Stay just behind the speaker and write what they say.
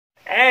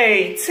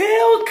Hey,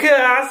 tell cuz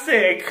I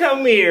said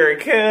come here,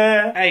 cuz.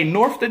 Hey,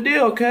 North the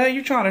deal, cuz.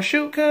 You trying to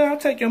shoot, cuz? I'll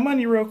take your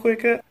money real quick,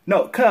 cuz.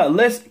 No, cuz,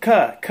 listen,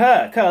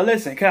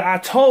 listen, cuz. I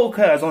told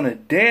cuz on the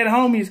dead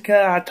homies, cuz.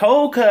 I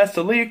told cuz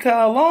to leave cuz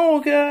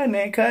alone, cuz. And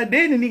then cuz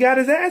didn't, and he got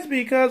his ass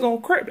beat, cuz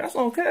on Crips. That's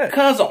on cuz.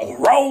 Cuz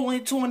on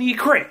Rolling 20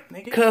 Crips,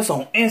 nigga. Cuz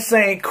on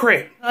Insane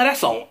Crips.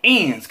 That's on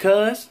Ends,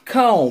 cuz. Cuz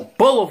on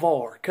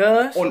Boulevard,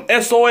 cuz. On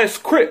SOS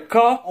Crip,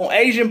 cuz. On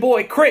Asian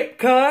Boy Crip,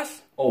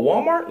 cuz. Oh,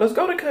 Walmart? Let's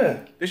go to cuz.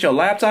 This your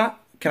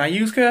laptop? Can I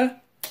use cuz?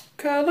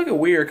 Cuz, look at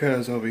weird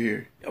cuz over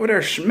here. Over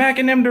there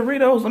smacking them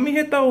Doritos. Let me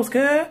hit those,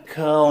 cuz.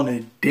 Cuz on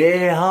the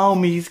dead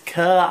homies, cuz.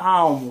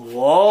 I'm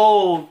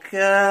whoa,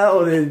 cuz.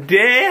 On the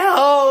dead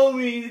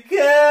homies,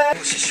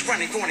 cuz. She's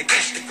running, going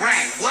against the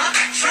grain. What?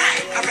 Try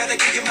it. I'd rather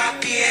give you my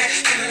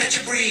BS than let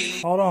you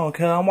breathe. Hold on,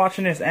 cuz. I'm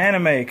watching this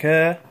anime,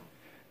 cuz.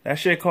 That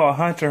shit called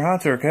Hunter x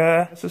Hunter,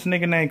 cuz. That's this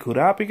nigga named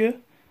Kurapika.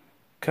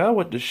 Cuz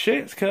with the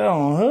shits, cuz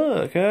on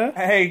hood, cuz.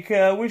 Hey,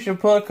 cuz, we should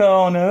put cuz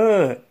on the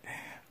hood.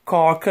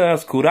 Call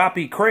cuz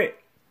Kurapi Crip.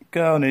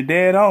 Cuz on the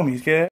dead homies, cuz.